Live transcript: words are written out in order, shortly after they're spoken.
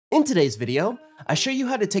In today's video, I show you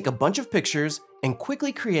how to take a bunch of pictures and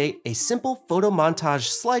quickly create a simple photo montage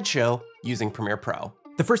slideshow using Premiere Pro.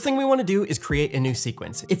 The first thing we want to do is create a new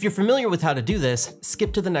sequence. If you're familiar with how to do this,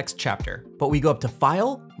 skip to the next chapter. But we go up to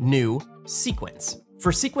File, New, Sequence.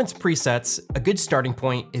 For sequence presets, a good starting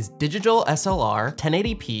point is Digital SLR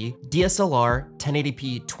 1080p, DSLR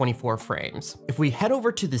 1080p 24 frames. If we head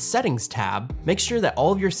over to the Settings tab, make sure that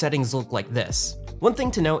all of your settings look like this. One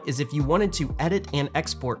thing to note is if you wanted to edit and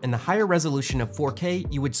export in the higher resolution of 4K,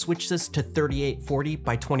 you would switch this to 3840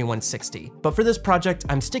 by 2160. But for this project,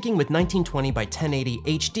 I'm sticking with 1920 by 1080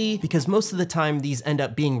 HD because most of the time these end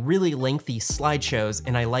up being really lengthy slideshows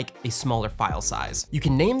and I like a smaller file size. You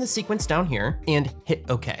can name the sequence down here and hit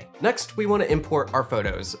OK. Next, we want to import our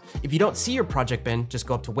photos. If you don't see your project bin, just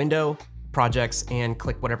go up to Window, Projects, and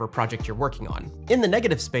click whatever project you're working on. In the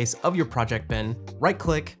negative space of your project bin,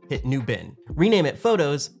 right-click, hit New Bin. Rename it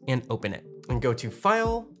Photos, and open it. And go to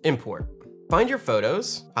File, Import. Find your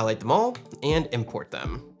photos, highlight them all, and import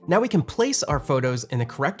them. Now we can place our photos in the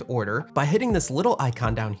correct order by hitting this little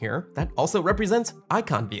icon down here that also represents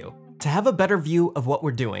Icon View. To have a better view of what we're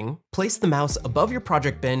doing, place the mouse above your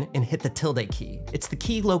project bin and hit the tilde key. It's the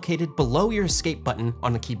key located below your escape button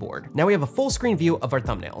on the keyboard. Now we have a full screen view of our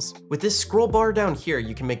thumbnails. With this scroll bar down here,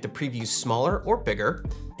 you can make the preview smaller or bigger.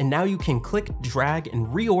 And now you can click, drag, and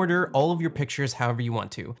reorder all of your pictures however you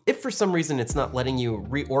want to. If for some reason it's not letting you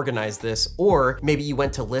reorganize this, or maybe you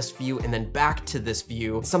went to list view and then back to this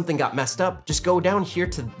view, something got messed up, just go down here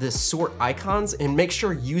to this sort icons and make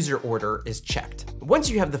sure user order is checked. Once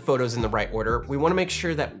you have the photos in the right order, we want to make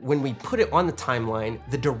sure that when we put it on the timeline,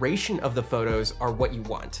 the duration of the photos are what you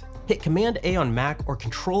want. Hit Command A on Mac or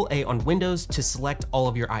Control A on Windows to select all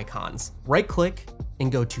of your icons. Right click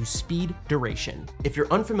and go to Speed Duration. If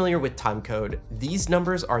you're unfamiliar with timecode, these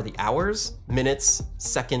numbers are the hours, minutes,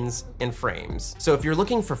 seconds, and frames. So if you're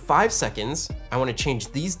looking for 5 seconds, I want to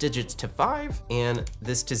change these digits to 5 and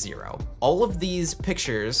this to 0. All of these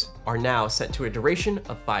pictures are now set to a duration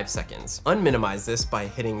of 5 seconds. Unminimize this by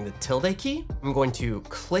hitting the tilde key. I'm going to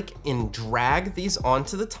click and drag these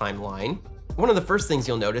onto the timeline. One of the first things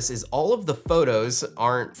you'll notice is all of the photos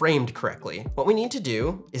aren't framed correctly. What we need to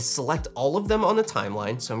do is select all of them on the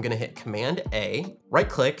timeline. So I'm gonna hit Command A, right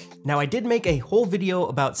click. Now I did make a whole video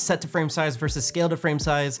about set to frame size versus scale to frame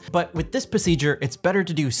size, but with this procedure, it's better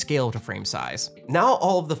to do scale to frame size. Now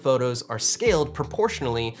all of the photos are scaled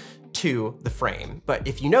proportionally to the frame. But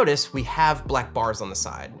if you notice, we have black bars on the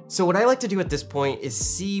side. So what I like to do at this point is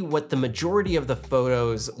see what the majority of the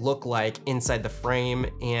photos look like inside the frame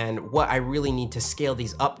and what I really need to scale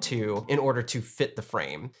these up to in order to fit the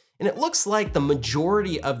frame. And it looks like the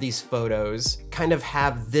majority of these photos kind of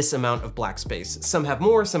have this amount of black space. Some have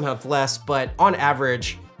more, some have less, but on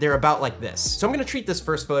average, they're about like this. So I'm gonna treat this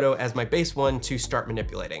first photo as my base one to start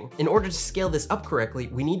manipulating. In order to scale this up correctly,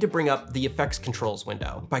 we need to bring up the Effects Controls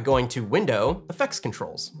window by going to Window, Effects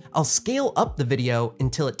Controls. I'll scale up the video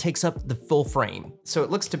until it takes up the full frame. So it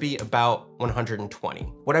looks to be about 120.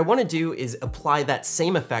 What I wanna do is apply that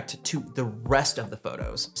same effect to the rest of the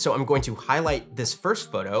photos. So I'm going to highlight this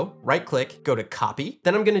first photo, right click, go to Copy.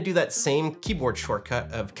 Then I'm gonna do that same keyboard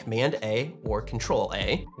shortcut of Command A or Control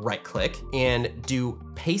A, right click, and do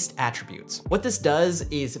Paste Attributes. What this does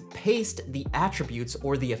is paste the attributes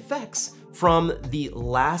or the effects from the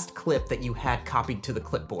last clip that you had copied to the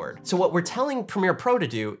clipboard. So what we're telling Premiere Pro to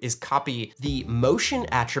do is copy the motion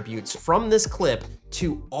attributes from this clip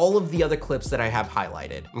to all of the other clips that I have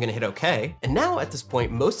highlighted. I'm gonna hit OK. And now at this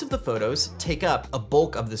point, most of the photos take up a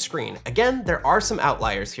bulk of the screen. Again, there are some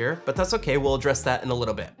outliers here, but that's okay, we'll address that in a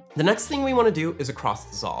little bit. The next thing we want to do is a cross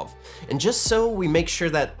dissolve. And just so we make sure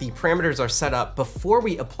that the parameters are set up before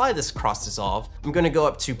we apply this cross dissolve, I'm going to go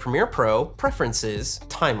up to Premiere Pro, Preferences,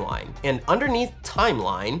 Timeline. And underneath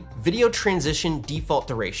Timeline, Video Transition Default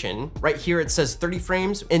Duration, right here it says 30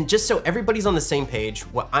 frames. And just so everybody's on the same page,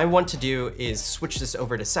 what I want to do is switch this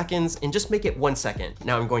over to seconds and just make it 1 second.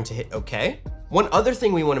 Now I'm going to hit OK. One other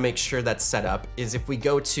thing we want to make sure that's set up is if we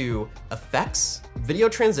go to Effects, Video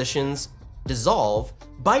Transitions, Dissolve,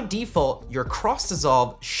 by default, your cross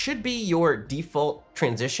dissolve should be your default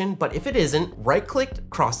transition, but if it isn't, right click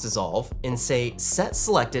cross dissolve and say set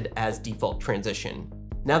selected as default transition.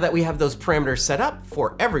 Now that we have those parameters set up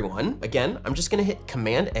for everyone, again, I'm just gonna hit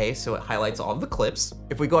Command A so it highlights all of the clips.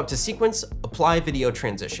 If we go up to Sequence, Apply Video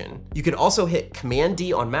Transition. You could also hit Command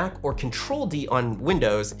D on Mac or Control D on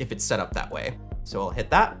Windows if it's set up that way. So I'll hit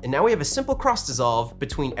that, and now we have a simple cross dissolve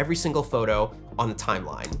between every single photo on the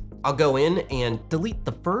timeline. I'll go in and delete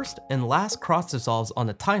the first and last cross dissolves on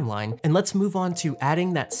the timeline, and let's move on to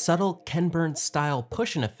adding that subtle Ken Burns style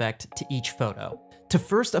push-in effect to each photo. To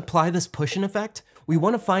first apply this push-in effect, we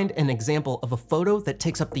want to find an example of a photo that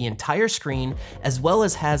takes up the entire screen as well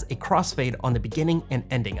as has a crossfade on the beginning and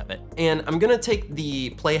ending of it. And I'm gonna take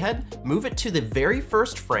the playhead, move it to the very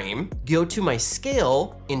first frame, go to my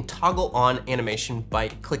scale, and toggle on animation by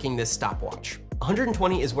clicking this stopwatch.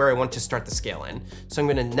 120 is where I want to start the scale in. So I'm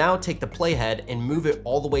gonna now take the playhead and move it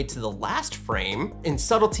all the way to the last frame. And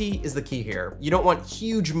subtlety is the key here. You don't want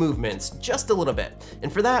huge movements, just a little bit.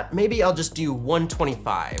 And for that, maybe I'll just do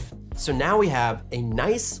 125. So now we have a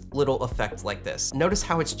nice little effect like this. Notice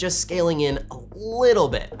how it's just scaling in a little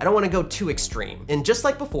bit. I don't wanna go too extreme. And just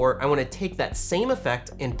like before, I wanna take that same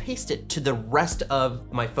effect and paste it to the rest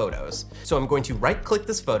of my photos. So I'm going to right-click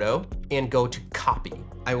this photo and go to copy.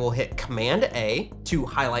 I will hit Command A to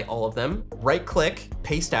highlight all of them, right-click,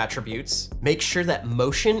 paste attributes, make sure that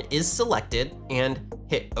motion is selected, and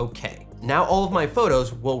hit OK. Now all of my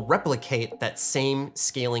photos will replicate that same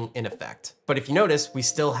scaling in effect. But if you notice, we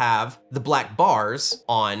still have the black bars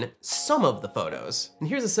on some of the photos. And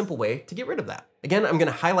here's a simple way to get rid of that. Again, I'm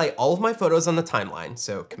gonna highlight all of my photos on the timeline,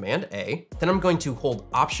 so Command A. Then I'm going to hold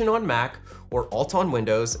Option on Mac or Alt on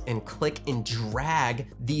Windows and click and drag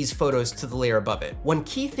these photos to the layer above it. One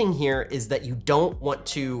key thing here is that you don't want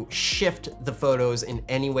to shift the photos in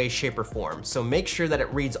any way, shape, or form. So make sure that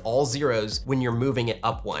it reads all zeros when you're moving it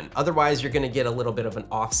up one. Otherwise, you're gonna get a little bit of an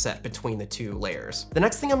offset between the two layers. The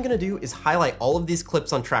next thing I'm gonna do is highlight all of these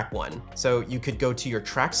clips on track 1. So you could go to your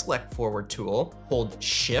track select forward tool, hold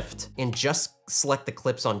Shift, and just select the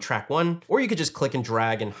clips on track 1, or you could just click and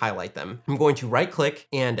drag and highlight them. I'm going to right click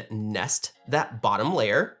and nest that bottom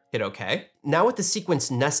layer, hit OK. Now with the sequence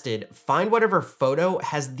nested, find whatever photo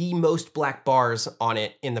has the most black bars on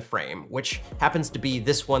it in the frame, which happens to be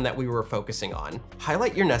this one that we were focusing on.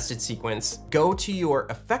 Highlight your nested sequence, go to your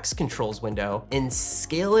effects controls window, and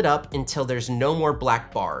scale it up until there's no more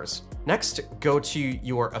black bars. Next, go to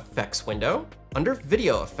your effects window. Under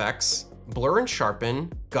video effects, blur and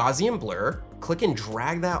sharpen, Gaussian blur, click and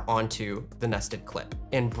drag that onto the nested clip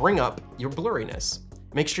and bring up your blurriness.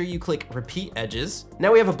 Make sure you click repeat edges.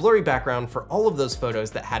 Now we have a blurry background for all of those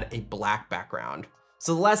photos that had a black background.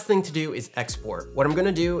 So the last thing to do is export. What I'm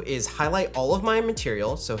gonna do is highlight all of my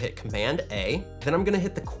material, so hit Command A, then I'm gonna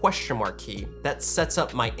hit the question mark key. That sets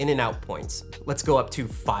up my in and out points. Let's go up to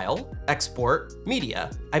File, Export, Media.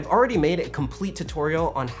 I've already made a complete tutorial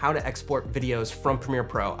on how to export videos from Premiere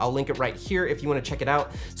Pro. I'll link it right here if you wanna check it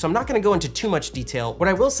out. So I'm not gonna go into too much detail. What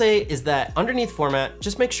I will say is that underneath format,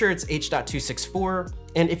 just make sure it's H.264,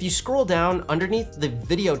 and if you scroll down underneath the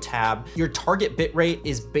video tab, your target bitrate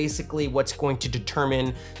is basically what's going to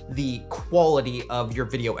determine the quality of your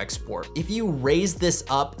video export. If you raise this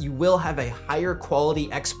up, you will have a higher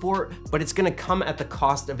quality export, but it's gonna come at the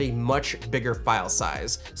cost of a much bigger file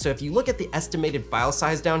size. So if you look at the estimated file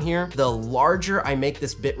size down here, the larger I make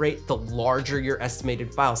this bitrate, the larger your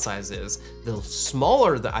estimated file size is. The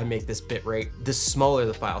smaller that I make this bitrate, the smaller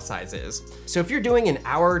the file size is. So if you're doing an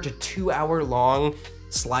hour to 2 hour long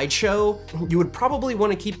slideshow, you would probably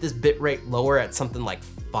want to keep this bitrate lower at something like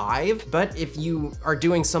 5, but if you are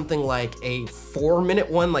doing something like a 4-minute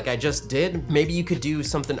one like I just did, maybe you could do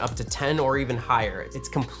something up to 10 or even higher. It's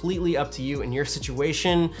completely up to you in your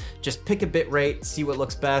situation. Just pick a bitrate, see what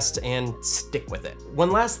looks best, and stick with it.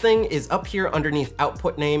 One last thing is up here underneath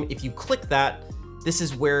output name. If you click that, this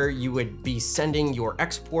is where you would be sending your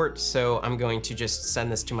export. So I'm going to just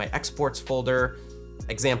send this to my exports folder.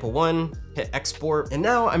 Example 1, hit export, and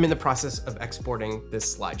now I'm in the process of exporting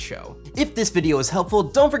this slideshow. If this video is helpful,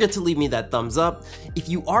 don't forget to leave me that thumbs up. If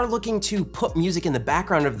you are looking to put music in the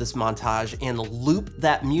background of this montage and loop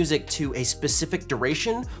that music to a specific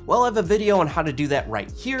duration, well, I have a video on how to do that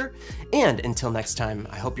right here. And until next time,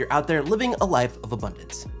 I hope you're out there living a life of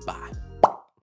abundance. Bye.